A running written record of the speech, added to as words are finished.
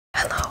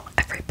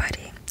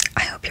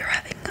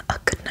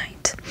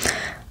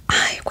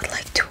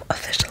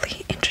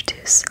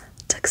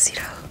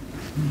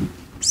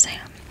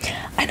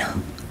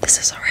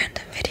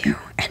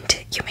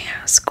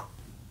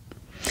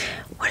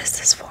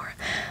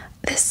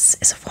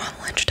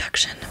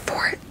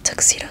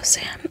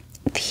TUXEDOSAM,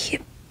 the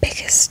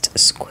biggest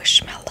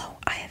squishmallow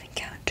I have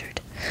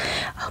encountered.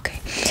 Okay,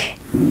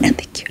 and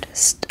the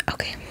cutest.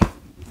 Okay,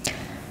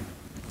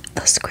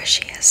 the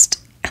squishiest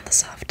and the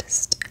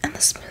softest and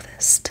the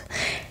smoothest.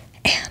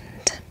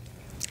 And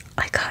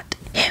I got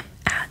him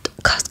at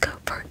Costco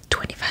for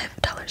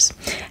 $25.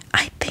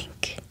 I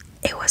think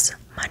it was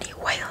money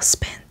well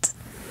spent.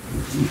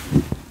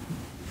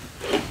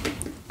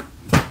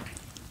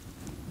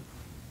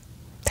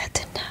 That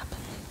didn't happen.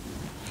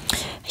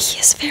 He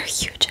is very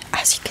huge,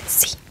 as you can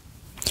see,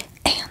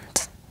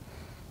 and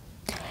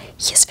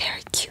he is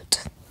very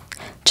cute.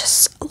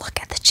 Just look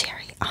at the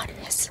cherry on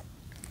his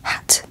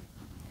hat.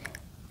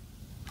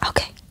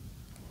 Okay.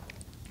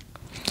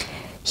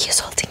 He is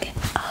holding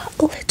a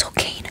little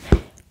cane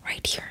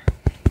right here.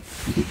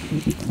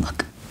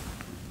 Look.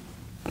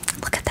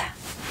 Look at that.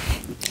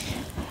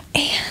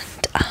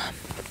 And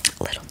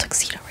little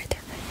tuxedo right there.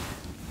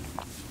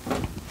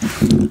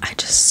 I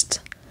just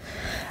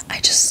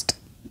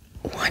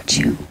want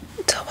you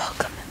to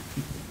welcome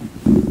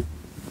him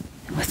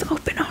with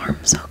open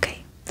arms,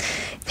 okay?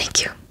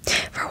 Thank you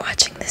for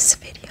watching this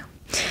video.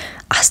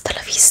 Hasta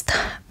la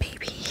vista.